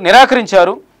సిలువేశారు,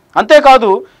 నిరాకరించారు.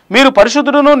 అంతేకాదు, మీరు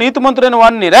పరిశుద్ధుడును నీతిమంతుడైన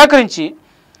వాడిని నిరాకరించి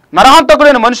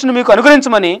నరహంతకుడైన మనుషుని మీకు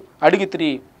అనుగ్రహించమని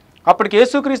అడిగితిరి. అప్పటికి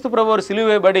యేసుక్రీస్తు ప్రభువారు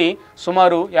సిలువేయబడి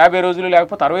సుమారు 50 రోజులు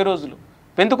లేకపోతే 60 రోజులు,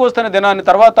 పెంతెకోస్తు దినాన్ని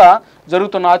తర్వాత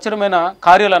జరుగుతున్న ఆశ్చర్యమైన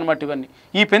కార్యాలు అన్నమాట ఇవన్నీ.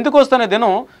 ఈ పెంతెకోస్తు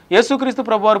దినం యేసుక్రీస్తు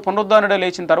ప్రభువారు పునరుద్ధానుడై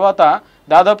లేచిన తర్వాత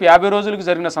దాదాపు 50 రోజులకు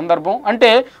జరిగిన సందర్భం. అంటే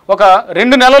ఒక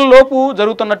 2 నెలల లోపు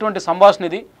జరుగుతున్నటువంటి సంభాషణ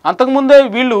ఇది. అంతకుముందే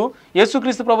వీళ్ళు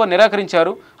యేసుక్రీస్తు ప్రభువారు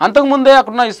నిరాకరించారు. అంతకుముందే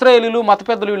అక్కడున్న ఇశ్రాయేలీలు, మత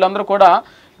పెద్దలు వీళ్ళందరూ కూడా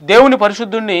దేవుని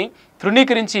పరిశుద్ధుణ్ణి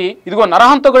తృణీకరించి ఇదిగో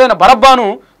నరహంతకుడైన బరబ్బాను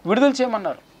విడుదల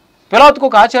చేయమన్నారు. పిలాతుకు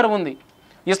ఒక ఆచారం ఉంది,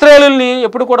 ఇశ్రాయేలుల్ని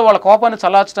ఎప్పుడు కూడా వాళ్ళ కోపాన్ని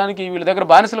చల్లార్చడానికి వీళ్ళ దగ్గర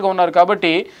బానిసలుగా ఉన్నారు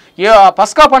కాబట్టి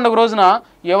పస్కా పండుగ రోజున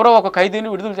ఎవరో ఒక ఖైదీని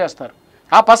విడుదల చేస్తారు.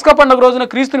 ఆ పస్కా పండుగ రోజున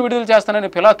క్రీస్తుని విడుదల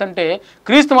చేస్తానని పిలాతు అంటే,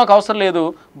 క్రీస్తు మాకు అవసరం లేదు,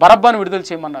 బరబ్బాను విడుదల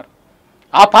చేయమన్నారు.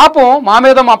 ఆ పాపం మా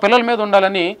మీద, మా పిల్లల మీద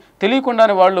ఉండాలని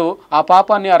తెలియకుండానే వాళ్ళు ఆ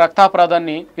పాపాన్ని, ఆ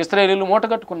రక్తాపరాధాన్ని ఇశ్రాయేలీలు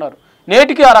మూటగట్టుకున్నారు.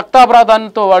 నేటికి ఆ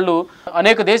రక్తాపరాధాన్నితో వాళ్ళు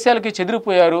అనేక దేశాలకి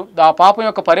చెదిరిపోయారు. ఆ పాపం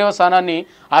యొక్క పర్యవసానాన్ని,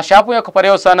 ఆ శాపం యొక్క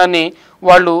పర్యవసానాన్ని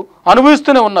వాళ్ళు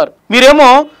అనుభవిస్తూనే ఉన్నారు. మీరేమో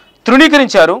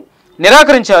తృణీకరించారు,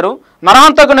 నిరాకరించారు,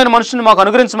 నరహంతకుడైన మనుషుని మాకు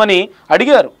అనుగ్రహించమని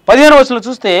అడిగారు. 15వ వచనంలో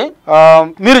చూస్తే,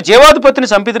 మీరు జీవాధిపతిని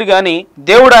చంపితిరి కానీ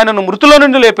దేవుడు ఆయనను మృతుల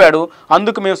నుండి లేపాడు,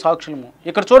 అందుకు మేము సాక్షులము.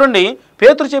 ఇక్కడ చూడండి,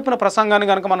 పేతురు చెప్పిన ప్రసంగాన్ని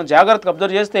కనుక మనం జాగ్రత్తగా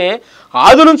అబ్జర్వ్ చేస్తే,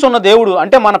 ఆది నుంచి ఉన్న దేవుడు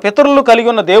అంటే మన పితరులు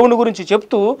కలిగి ఉన్న దేవుని గురించి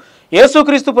చెప్తూ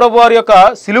యేసుక్రీస్తు ప్రభువారి యొక్క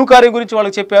సిలువ కార్యం గురించి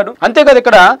వాళ్ళకి చెప్పాడు. అంతేకాదు,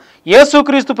 ఇక్కడ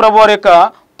యేసుక్రీస్తు ప్రభువారి యొక్క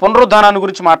పునరుద్ధానాన్ని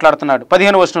గురించి మాట్లాడుతున్నాడు.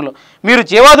 15వ వచనంలో, మీరు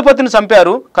జీవాధిపతిని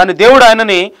చంపారు, కానీ దేవుడు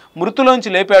ఆయనని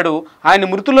మృతులోంచి లేపాడు. ఆయన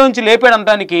మృతులోంచి లేపాడు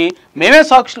అనడానికి మేమే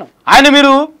సాక్షులం. ఆయన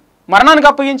మీరు మరణానికి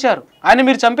అప్పగించారు, ఆయన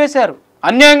మీరు చంపేశారు,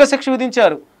 అన్యాయంగా శిక్ష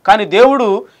విధించారు. కానీ దేవుడు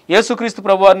యేసుక్రీస్తు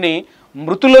ప్రభువారిని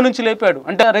మృతుల్లో నుంచి లేపాడు,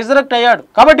 అంటే రిజరెక్ట్ అయ్యాడు.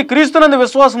 కాబట్టి క్రీస్తునందు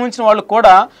విశ్వాసం ఉంచిన వాళ్ళు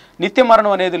కూడా నిత్య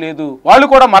మరణం అనేది లేదు. వాళ్ళు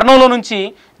కూడా మరణంలో నుంచి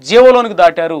జీవంలోనికి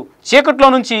దాటారు, చీకట్లో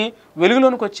నుంచి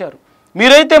వెలుగులోనికి వచ్చారు.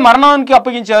 మీరైతే మరణానికి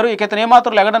అప్పగించారు, ఇక ఇతను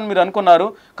ఏమాత్రం లెగడని మీరు అనుకున్నారు.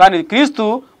 కానీ క్రీస్తు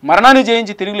మరణాన్ని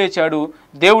జయించి తిరిగి లేచాడు.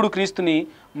 దేవుడు క్రీస్తుని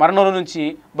మరణంలో నుంచి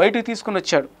బయటికి తీసుకుని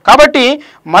వచ్చాడు. కాబట్టి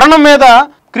మరణం మీద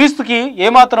క్రీస్తుకి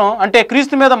ఏమాత్రం, అంటే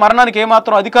క్రీస్తు మీద మరణానికి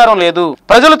ఏమాత్రం అధికారం లేదు.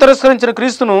 ప్రజలు తిరస్కరించిన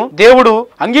క్రీస్తును దేవుడు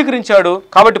అంగీకరించాడు.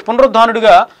 కాబట్టి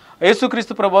పునరుద్ధానుడిగా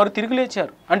యేసుక్రీస్తు ప్రభువారు తిరిగి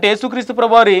లేచారు. అంటే యేసుక్రీస్తు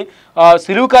ప్రభువారి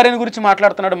సిలువ కార్యాన్ని గురించి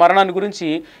మాట్లాడుతున్నాడు, మరణాన్ని గురించి.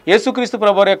 యేసుక్రీస్తు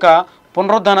ప్రభువారి యొక్క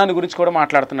పునరుద్ధానాన్ని గురించి కూడా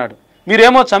మాట్లాడుతున్నాడు.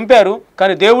 మీరేమో చంపారు,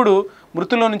 కానీ దేవుడు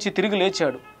మృతుల్లో నుంచి తిరిగి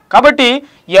లేచాడు. కాబట్టి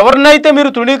ఎవరినైతే మీరు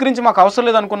తృణీకరించి మాకు అవసరం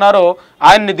లేదనుకున్నారో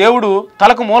ఆయన్ని దేవుడు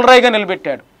తలకు మూలరాయిగా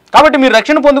నిలబెట్టాడు. కాబట్టి మీరు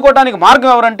రక్షణ పొందుకోవడానికి మార్గం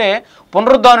ఎవరంటే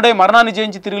పునరుద్ధానుడై మరణాన్ని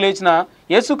జయించి తిరిగి లేచిన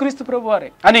యేసుక్రీస్తు ప్రభువారే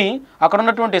అని అక్కడ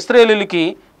ఉన్నటువంటి ఇశ్రాయేలీయులకి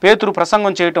పేతురు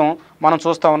ప్రసంగం చేయటం మనం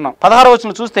చూస్తా ఉన్నాం. 16వ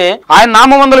వచనం చూస్తే, ఆయన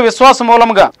నామమందల విశ్వాస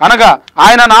మూలముగా అనగా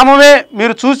ఆయన నామమే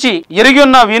మీరు చూచి ఎరిగి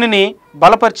ఉన్న వీనిని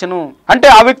బలపరచెను. అంటే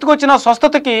ఆ వ్యక్తికి వచ్చిన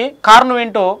స్వస్థతకి కారణం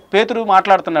ఏంటో పేతురు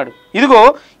మాట్లాడుతున్నాడు. ఇదిగో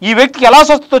ఈ వ్యక్తికి ఎలా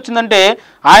స్వస్థత వచ్చిందంటే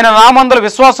ఆయన నామందల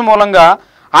విశ్వాస మూలంగా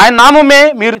ఆయన నామమే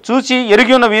మీరు చూచి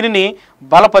ఎరిగి ఉన్న వీనిని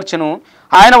బలపరచెను.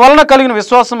 ఆయన వలన కలిగిన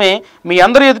విశ్వాసమే మీ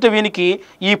అందరి ఎదుట వీనికి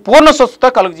ఈ పూర్ణ స్వస్థత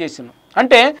కలుగజేసింది.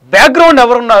 అంటే బ్యాక్గ్రౌండ్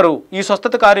ఎవరున్నారు ఈ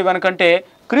స్వస్థత కార్యం వెనకంటే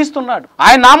క్రీస్తున్నాడు.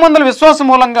 ఆయన నామందల విశ్వాసం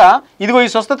మూలంగా ఇదిగో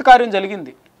ఈ స్వస్థత కార్యం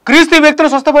జరిగింది. క్రీస్తు ఈ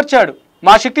వ్యక్తిని స్వస్థపరిచాడు.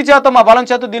 మా శక్తి చేత మా బలం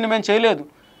చేత దీన్ని మేము చేయలేదు.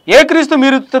 ఏ క్రీస్తు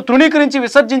మీరు తృణీకరించి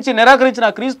విసర్జించి నిరాకరించిన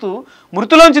ఆ క్రీస్తు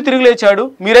మృతులోంచి తిరిగి లేచాడు,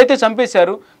 మీరైతే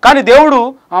చంపేశారు. కానీ దేవుడు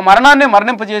ఆ మరణాన్నే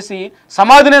మరణింపజేసి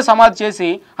సమాధినే సమాధి చేసి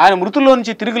ఆయన మృతుల్లో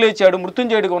నుంచి తిరిగి లేచాడు,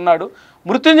 మృత్యుంజయుడిగా ఉన్నాడు.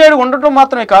 మృత్యుంజయుడిగా ఉండటం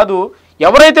మాత్రమే కాదు,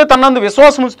 ఎవరైతే తనందు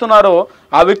విశ్వాసం ఉంచుతున్నారో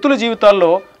ఆ వ్యక్తుల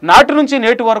జీవితాల్లో నాటి నుంచి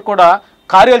నేటి వరకు కూడా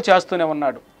కార్యాలు చేస్తూనే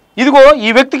ఉన్నాడు. ఇదిగో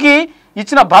ఈ వ్యక్తికి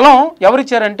ఇచ్చిన బలం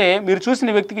ఎవరిచ్చారంటే మీరు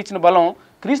చూసిన వ్యక్తికి ఇచ్చిన బలం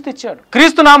క్రీస్తు ఇచ్చాడు.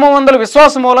 క్రీస్తు నామమందల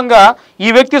విశ్వాసం మూలంగా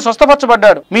ఈ వ్యక్తి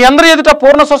స్వస్థపరచబడ్డాడు. మీ అందరి ఎదుట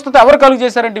పూర్ణ స్వస్థత ఎవరు కలుగు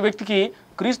చేశారంటే ఈ వ్యక్తికి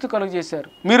క్రీస్తు కలుగు చేశారు.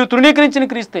 మీరు తృణీకరించిన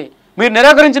క్రీస్తే, మీరు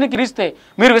నిరాకరించిన క్రీస్తే,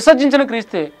 మీరు విసర్జించిన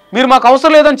క్రీస్తే, మీరు మాకు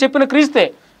అవసరం లేదని చెప్పిన క్రీస్తే,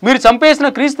 మీరు చంపేసిన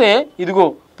క్రీస్తే ఇదిగో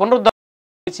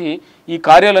పునరుద్ధరించి ఈ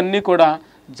కార్యాలన్నీ కూడా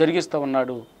జరిగిస్తూ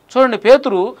ఉన్నాడు. చూడండి,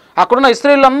 పేతురు అక్కడున్న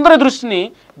ఇశ్రాయేలీయులందరి దృష్టిని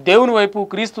దేవుని వైపు,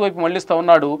 క్రీస్తు వైపు మళ్ళిస్తూ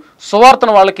ఉన్నాడు.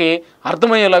 సువార్తను వాళ్ళకి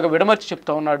అర్థమయ్యేలాగా విడమర్చి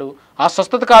చెప్తా ఉన్నాడు. ఆ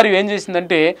స్వస్థత కార్యం ఏం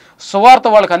చేసిందంటే సువార్త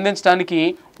వాళ్ళకి అందించడానికి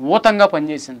ఊతంగా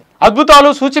పనిచేసింది.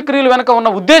 అద్భుతాలు సూచక్రియలు వెనక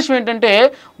ఉన్న ఉద్దేశం ఏంటంటే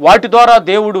వాటి ద్వారా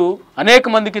దేవుడు అనేక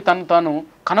మందికి తను తాను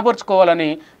కనపరుచుకోవాలని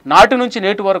నాటి నుంచి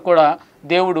నేటి వరకు కూడా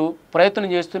దేవుడు ప్రయత్నం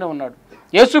చేస్తూనే ఉన్నాడు.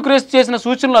 యేసుక్రీస్తు చేసిన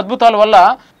సూచనలు అద్భుతాల వల్ల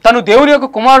తను దేవుని యొక్క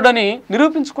కుమారుడని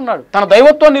నిరూపించుకున్నాడు, తన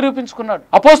దైవత్వాన్ని నిరూపించుకున్నాడు.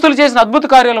 అపోస్తులు చేసిన అద్భుత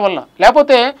కార్యాల వల్ల,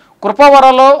 లేకపోతే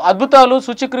కృపావరాల్లో అద్భుతాలు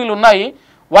సూచక్రియలు ఉన్నాయి.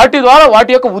 వాటి ద్వారా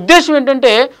వాటి యొక్క ఉద్దేశం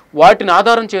ఏంటంటే వాటిని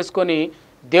ఆధారం చేసుకొని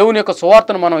దేవుని యొక్క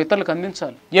సువార్తను మనం ఇతరులకు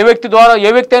అందించాలి. ఏ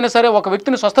వ్యక్తి అయినా సరే ఒక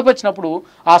వ్యక్తిని స్వస్థపరిచినప్పుడు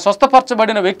ఆ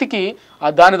స్వస్థపరచబడిన వ్యక్తికి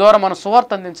దాని ద్వారా మనం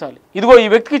సువార్త అందించాలి. ఇదిగో ఈ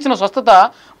వ్యక్తికి ఇచ్చిన స్వస్థత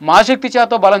మా శక్తి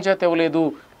చేత బలం చేత ఇవ్వలేదు,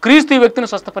 క్రీస్తు ఈ వ్యక్తిని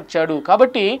స్వస్థపరిచాడు.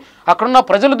 కాబట్టి అక్కడున్న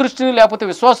ప్రజల దృష్టిని, లేకపోతే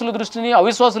విశ్వాసుల దృష్టిని,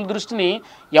 అవిశ్వాసుల దృష్టిని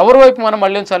ఎవరి వైపు మనం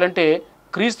మళ్లించాలంటే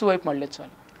క్రీస్తు వైపు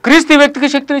మళ్లించాలి. క్రీస్తు ఈ వ్యక్తికి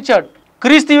శక్తినిచ్చాడు,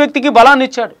 క్రీస్తు ఈ వ్యక్తికి బలాన్ని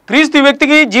ఇచ్చాడు, క్రీస్తు ఈ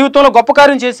వ్యక్తికి జీవితంలో గొప్ప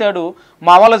కార్యం చేశాడు.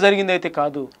 మా వల్ల జరిగింది అయితే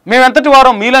కాదు, మేమెంతటి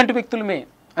వారం మీలాంటి వ్యక్తులమే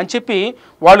అని చెప్పి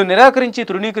వాళ్ళు నిరాకరించి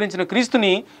తృణీకరించిన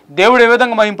క్రీస్తుని దేవుడు ఏ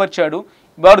విధంగా మహింపరిచాడు.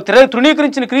 వారు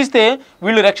తృణీకరించిన క్రీస్తే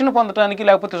వీళ్ళు రక్షణ పొందడానికి,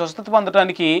 లేకపోతే స్వస్థత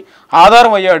పొందడానికి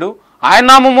ఆధారం అయ్యాడు. ఆయన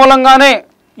నామం మూలంగానే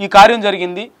ఈ కార్యం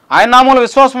జరిగింది, ఆయన నామంలో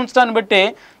విశ్వాసం ఉంచడాన్ని బట్టే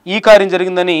ఈ కార్యం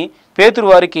జరిగిందని పేతురు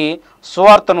వారికి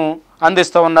సువార్తను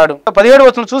అందిస్తూ ఉన్నాడు. 17వ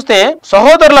వచనం చూస్తే,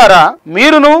 సహోదరులారా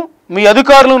మీరును మీ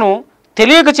అధికారులను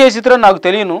తెలియక చేసిరని నాకు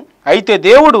తెలియను. అయితే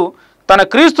దేవుడు తన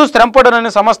క్రీస్తు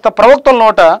శ్రమపడనని సమస్త ప్రవక్తల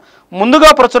నోట ముందుగా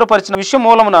ప్రచురపరిచిన విషయం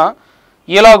మూలమున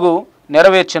ఇలాగూ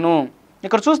నెరవేర్చను.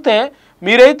 ఇక్కడ చూస్తే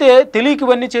మీరైతే తెలియక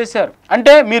ఇవన్నీ చేశారు,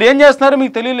 అంటే మీరేం చేస్తున్నారో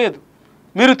మీకు తెలియలేదు,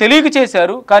 మీరు తెలియక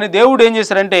చేశారు. కానీ దేవుడు ఏం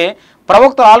చేశారంటే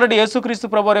ప్రవక్తలు ఆల్రెడీ యేసుక్రీస్తు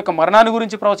ప్రభువారి యొక్క మరణాన్ని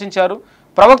గురించి ప్రవచించారు,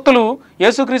 ప్రవక్తలు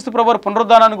యేసుక్రీస్తు ప్రభువారి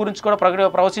పునరుద్ధానాన్ని గురించి కూడా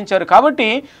ప్రవచించారు. కాబట్టి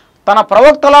తన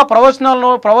ప్రవక్తల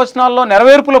ప్రవచనాల్లో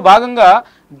నెరవేర్పులో భాగంగా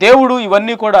దేవుడు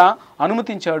ఇవన్నీ కూడా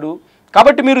అనుమతించాడు.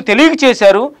 కాబట్టి మీరు తెలియక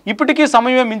చేశారు, ఇప్పటికీ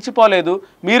సమయమే మించిపోలేదు.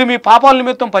 మీరు మీ పాపాల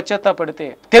నిమిత్తం పశ్చాత్తాపడితే,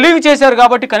 తెలియక చేశారు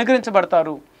కాబట్టి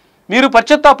కనికరించబడతారు. మీరు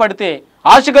పశ్చాత్తాపడితే,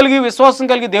 ఆశ కలిగి విశ్వాసం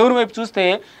కలిగి దేవుని వైపు చూస్తే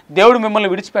దేవుడు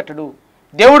మిమ్మల్ని విడిచిపెట్టడు.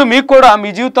 దేవుడు మీకు కూడా మీ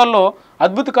జీవితాల్లో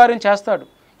అద్భుత కార్యం చేస్తాడు.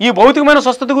 ఈ భౌతికమైన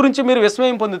స్వస్థత గురించి మీరు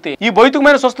విస్మయం పొందితే, ఈ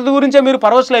భౌతికమైన స్వస్థత గురించే మీరు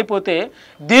పరవశులైపోతే,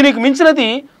 దీనికి మించినది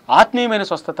ఆత్మీయమైన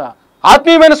స్వస్థత.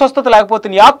 ఆత్మీయమైన స్వస్థత లేకపోతే,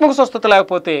 నీ ఆత్మకు స్వస్థత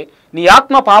లేకపోతే, నీ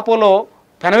ఆత్మ పాపంలో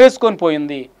పెనవేసుకొని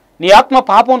పోయింది, నీ ఆత్మ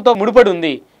పాపంతో ముడిపడి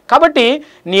ఉంది. కాబట్టి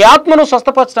నీ ఆత్మను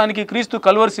స్వస్థపరచడానికి క్రీస్తు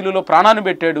కల్వరి శిలువలో ప్రాణాన్ని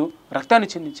పెట్టాడు, రక్తాన్ని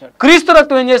చిందించాడు. క్రీస్తు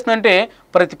రక్తం ఏం చేస్తుందంటే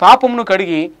ప్రతి పాపమును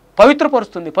కడిగి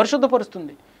పవిత్రపరుస్తుంది,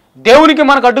 పరిశుద్ధపరుస్తుంది. దేవునికి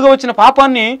మనకు అడ్డుగా వచ్చిన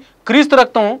పాపాన్ని క్రీస్తు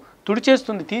రక్తం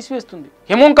తుడిచేస్తుంది, తీసివేస్తుంది.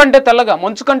 హిమం కంటే తెల్లగా,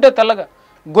 మంచు కంటే తెల్లగా,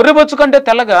 గొర్రెబొచ్చు కంటే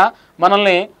తెల్లగా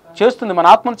మనల్ని చేస్తుంది,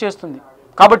 మన ఆత్మను చేస్తుంది.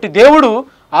 కాబట్టి దేవుడు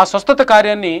ఆ స్వస్థత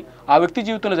కార్యాన్ని ఆ వ్యక్తి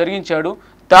జీవితంలో జరిగించాడు.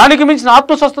 దానికి మించిన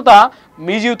ఆత్మ స్వస్థత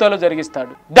మీ జీవితాల్లో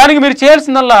జరిగిస్తాడు. దానికి మీరు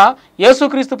చేయాల్సిందల్లా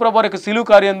యేసుక్రీస్తు ప్రభువారి యొక్క శిలువ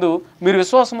కార్యందు మీరు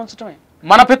విశ్వాసం ఉంచటమే.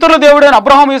 మన పితరుల దేవుడైన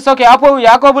అబ్రహాము, ఇస్సాకు,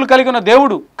 యాకోబులు కలిగిన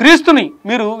దేవుడు క్రీస్తుని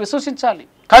మీరు విశ్వసించాలి.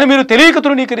 కానీ మీరు తెలియక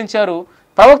తృణీకరించారు.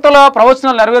 ప్రవక్తల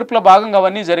ప్రవచనాల నెరవేర్పుల భాగంగా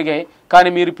అవన్నీ జరిగాయి. కానీ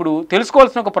మీరు ఇప్పుడు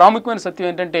తెలుసుకోవాల్సిన ఒక ప్రాముఖ్యమైన సత్యం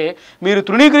ఏంటంటే, మీరు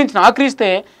తృణీకరించిన ఆ క్రీస్తే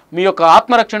మీ యొక్క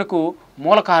ఆత్మరక్షణకు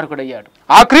మూలకారకుడయ్యాడు.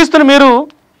 ఆ క్రీస్తుని మీరు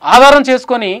ఆధారం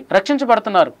చేసుకొని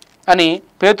రక్షించబడుతున్నారు అని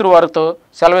పేతురు వారితో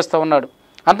సెలవిస్తూ ఉన్నాడు.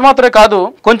 అంత మాత్రమే కాదు,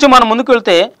 కొంచెం మనం ముందుకు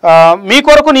వెళ్తే, మీ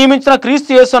కొరకు నియమించిన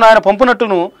క్రీస్తు యేసును ఆయన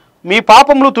పంపునట్టును మీ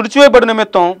పాపములు తుడిచివేయబడి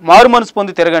నిమిత్తం మారు మనసు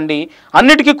పొంది తిరగండి.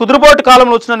 అన్నిటికీ కుదురుబాటు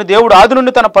కాలంలో వచ్చిన దేవుడు ఆది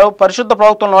నుండి తన పరిశుద్ధ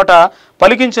ప్రవక్తల నోట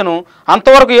పలికించను.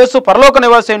 అంతవరకు యేసు పరలోక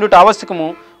నివాసి అయ్యుట ఆవశ్యకము.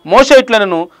 మోషే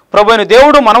ఇట్లనను, ప్రభువైన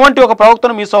దేవుడు మన వంటి ఒక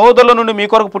ప్రవక్తను మీ సహోదరుల నుండి మీ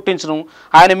కొరకు పుట్టించును.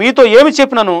 ఆయన మీతో ఏమి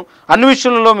చెప్పినను అన్ని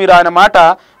విషయంలో మీరు ఆయన మాట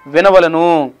వినవలను.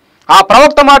 ఆ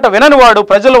ప్రవక్త మాట వినని వాడు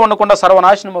ప్రజల్లో ఉండకుండా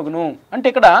సర్వనాశనమగును. అంటే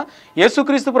ఇక్కడ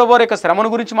యేసుక్రీస్తు ప్రభువారి యొక్క శ్రమను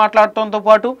గురించి మాట్లాడటంతో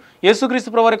పాటు,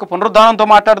 యేసుక్రీస్తు ప్రభువారి యొక్క పునరుద్ధానంతో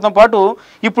మాట్లాడటంతో పాటు,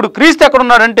 ఇప్పుడు క్రీస్తు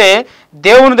ఎక్కడున్నాడంటే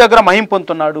దేవుని దగ్గర మహిమ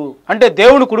పొందుతున్నాడు, అంటే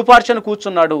దేవుని కుడిపార్శ్వన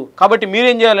కూర్చున్నాడు. కాబట్టి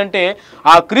మీరేం చేయాలంటే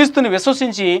ఆ క్రీస్తుని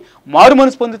విశ్వసించి మారు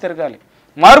మనసు పొంది తిరగాలి.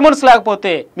 మారు మనసు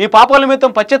లేకపోతే, మీ పాపాల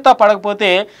నిమిత్తం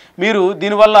పశ్చాత్తాపడకపోతే మీరు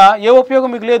దీనివల్ల ఏ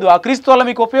ఉపయోగం మీకు లేదు. ఆ క్రీస్తు వల్ల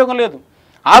మీకు ఉపయోగం లేదు.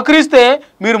 ఆ క్రీస్తే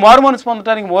మీరు మారు మనసు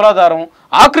పొందడానికి మూలాధారం,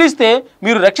 ఆ క్రీస్తే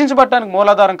మీరు రక్షించబడటానికి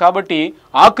మూలాధారం. కాబట్టి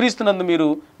ఆ క్రీస్తునందు మీరు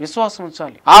విశ్వాసం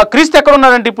ఉంచాలి. ఆ క్రీస్తు ఎక్కడ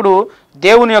ఉన్నాడంటే ఇప్పుడు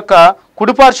దేవుని యొక్క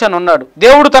కుడిపార్శ్వన ఉన్నాడు.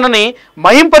 దేవుడు తనని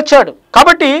మహింపరిచాడు.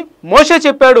 కాబట్టి మోషే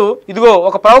చెప్పాడు, ఇదిగో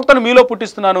ఒక ప్రవక్తను మీలో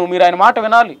పుట్టిస్తున్నాను, మీరు ఆయన మాట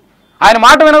వినాలి. ఆయన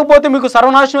మాట వినకపోతే మీకు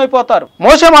సర్వనాశనం అయిపోతారు.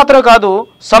 మోషే మాత్రమే కాదు,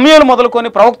 సమూయేలు మొదలుకొని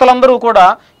ప్రవక్తలందరూ కూడా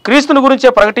క్రీస్తుని గురించే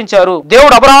ప్రకటించారు.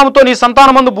 దేవుడు అబ్రహాముతో నీ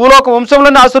సంతానమందు భూలోక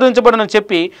వంశంలోనే ఆశీర్వదించబడనని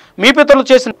చెప్పి మీ పితరులు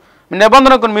చేసిన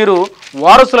నిబంధనకు మీరు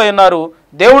వారసులై ఉన్నారు.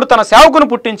 దేవుడు తన సేవకును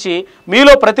పుట్టించి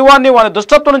మీలో ప్రతివాన్ని వాని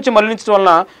దుష్టత్వం నుంచి మళ్లించడం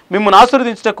వలన మిమ్మల్ని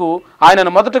ఆశీర్వదించుటకు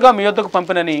ఆయనను మొదటగా మీ యొద్దకు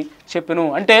పంపినని చెప్పెను.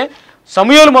 అంటే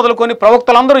సమూయేలు మొదలుకొని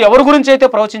ప్రవక్తలందరూ ఎవరి గురించి అయితే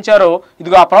ప్రవచించారో,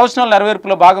 ఇదిగో ఆ ప్రవచనాల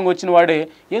నెరవేర్పులో భాగంగా వచ్చిన వాడే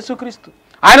యేసుక్రీస్తు.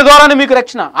 ఆయన ద్వారానే మీకు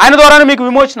రక్షణ, ఆయన ద్వారానే మీకు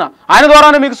విమోచన, ఆయన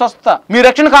ద్వారానే మీకు స్వస్థత. మీ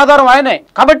రక్షణకు ఆధారం ఆయనే.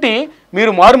 కాబట్టి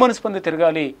మీరు మారు మనసు పొంది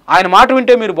తిరగాలి. ఆయన మాట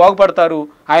వింటే మీరు బాగుపడతారు,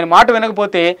 ఆయన మాట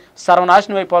వినకపోతే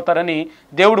సర్వనాశనం అయిపోతారని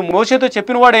దేవుడు మోషేతో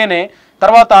చెప్పిన వాడేనే.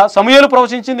 తర్వాత సమూయేలు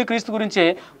ప్రవచించింది క్రీస్తు గురించే,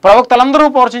 ప్రవక్తలందరూ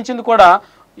ప్రవచించింది కూడా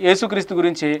యేసుక్రీస్తు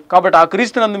గురించి. కాబట్టి ఆ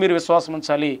క్రీస్తునందు మీరు విశ్వాసం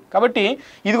ఉంచాలి. కాబట్టి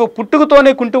ఇదిగో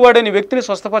పుట్టుకతోనే కుంటివాడని వ్యక్తిని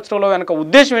స్వస్థపరచడంలో వెనక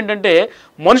ఉద్దేశం ఏంటంటే,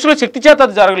 మనుషుల శక్తి చేత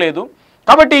అది జరగలేదు.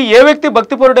 కాబట్టి ఏ వ్యక్తి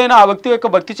భక్తిపరుడైనా ఆ వ్యక్తి యొక్క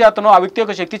భక్తి చేతనో, ఆ వ్యక్తి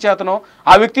యొక్క శక్తి చేతనో,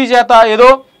 ఆ వ్యక్తి చేత ఏదో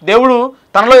దేవుడు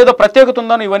తనలో ఏదో ప్రత్యేకత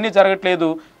ఉందని ఇవన్నీ జరగట్లేదు.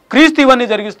 క్రీస్తు ఇవన్నీ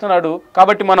జరిగిస్తున్నాడు.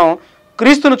 కాబట్టి మనం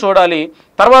క్రీస్తును చూడాలి.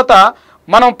 తర్వాత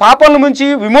మనం పాపాల నుంచి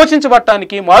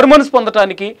విమోచించబడటానికి, మారు మనసు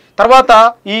పొందటానికి, తర్వాత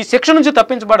ఈ శిక్ష నుంచి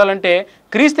తప్పించబడాలంటే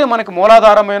క్రీస్తే మనకు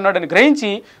మూలాధారమై ఉన్నాడని గ్రహించి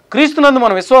క్రీస్తునందు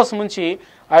మనం విశ్వాసం ఉంచి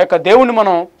ఆ యొక్క దేవుణ్ణి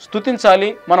మనం స్తుతించాలి,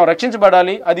 మనం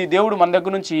రక్షించబడాలి. అది దేవుడు మన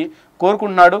దగ్గర నుంచి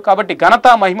కోరుకుంటున్నాడు. కాబట్టి ఘనత,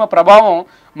 మహిమ, ప్రభావం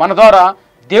మన ద్వారా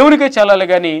దేవునికే చెల్లాలి,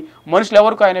 కానీ మనుషులు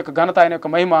ఎవరికి ఆయన యొక్క ఘనత, ఆయన యొక్క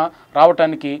మహిమ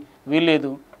రావటానికి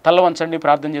వీల్లేదు. తల్ల వంచండి,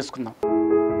 ప్రార్థన చేసుకుందాం.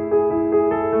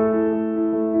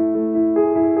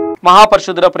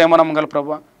 మహాపరిశుద్ధుడ, ప్రేమనమ్మ గల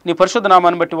ప్రభువా, నీ పరిశుద్ధ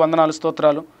నామాన్ని బట్టి వందనాలు,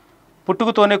 స్తోత్రాలు.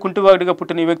 పుట్టుకతోనే కుంటివాడిగా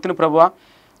పుట్టిన ఈ వ్యక్తిని ప్రభువా,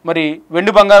 మరి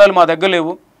వెండి బంగారాలు మా దగ్గర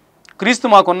లేవు, క్రీస్తు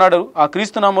మాకున్నాడు, ఆ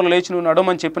క్రీస్తు నామంలో లేచి నువ్వు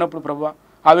నడవమని చెప్పినప్పుడు ప్రభువా,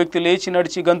 ఆ వ్యక్తి లేచి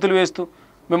నడిచి గంతులు వేస్తూ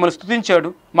మిమ్మల్ని స్తుతించాడు.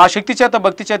 మా శక్తి చేత,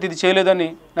 భక్తి చేత ఇది చేయలేదని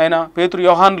నాయన పేతురు,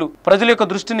 యోహాన్లు ప్రజల యొక్క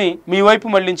దృష్టిని మీ వైపు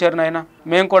మళ్లించారు. నాయన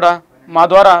మేము కూడా మా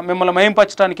ద్వారా మిమ్మల్ని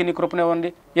మహింపరచడానికి నీ కృపనివ్వండి.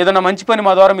 ఏదైనా మంచి పని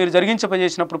మా ద్వారా మీరు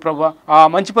జరిగించజేసినప్పుడు ప్రభువా, ఆ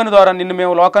మంచి పని ద్వారా నిన్ను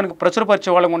మేము లోకానికి ప్రచురపరిచే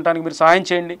వాళ్ళకి ఉండడానికి మీరు సహాయం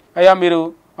చేయండి. అయ్యా, మీరు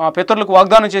ఆ పితరులకు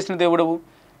వాగ్దానం చేసిన దేవుడవు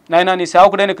నాయన, నీ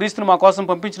సేవకుడైన క్రీస్తును మా కోసం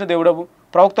పంపించిన దేవుడవు.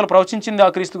 ప్రవక్తలు ప్రవచించింది ఆ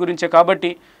క్రీస్తు గురించే.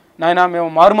 కాబట్టి నాయన మేము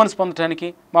మారు మనసు పొందటానికి,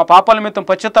 మా పాపాల నిమిత్తం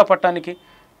పశ్చాత్తాపడటానికి,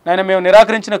 నాయన మేము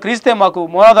నిరాకరించిన క్రీస్తే మాకు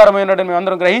మూలాధారమైనడని మేము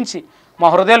అందరం గ్రహించి మా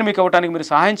హృదయాలు మీకు ఇవ్వడానికి మీరు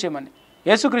సహాయం చేయమని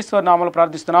యేసుక్రీస్తు వారి నామములో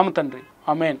ప్రార్థిస్తున్నాము తండ్రి.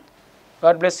 ఆమేన్.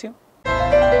 God bless you.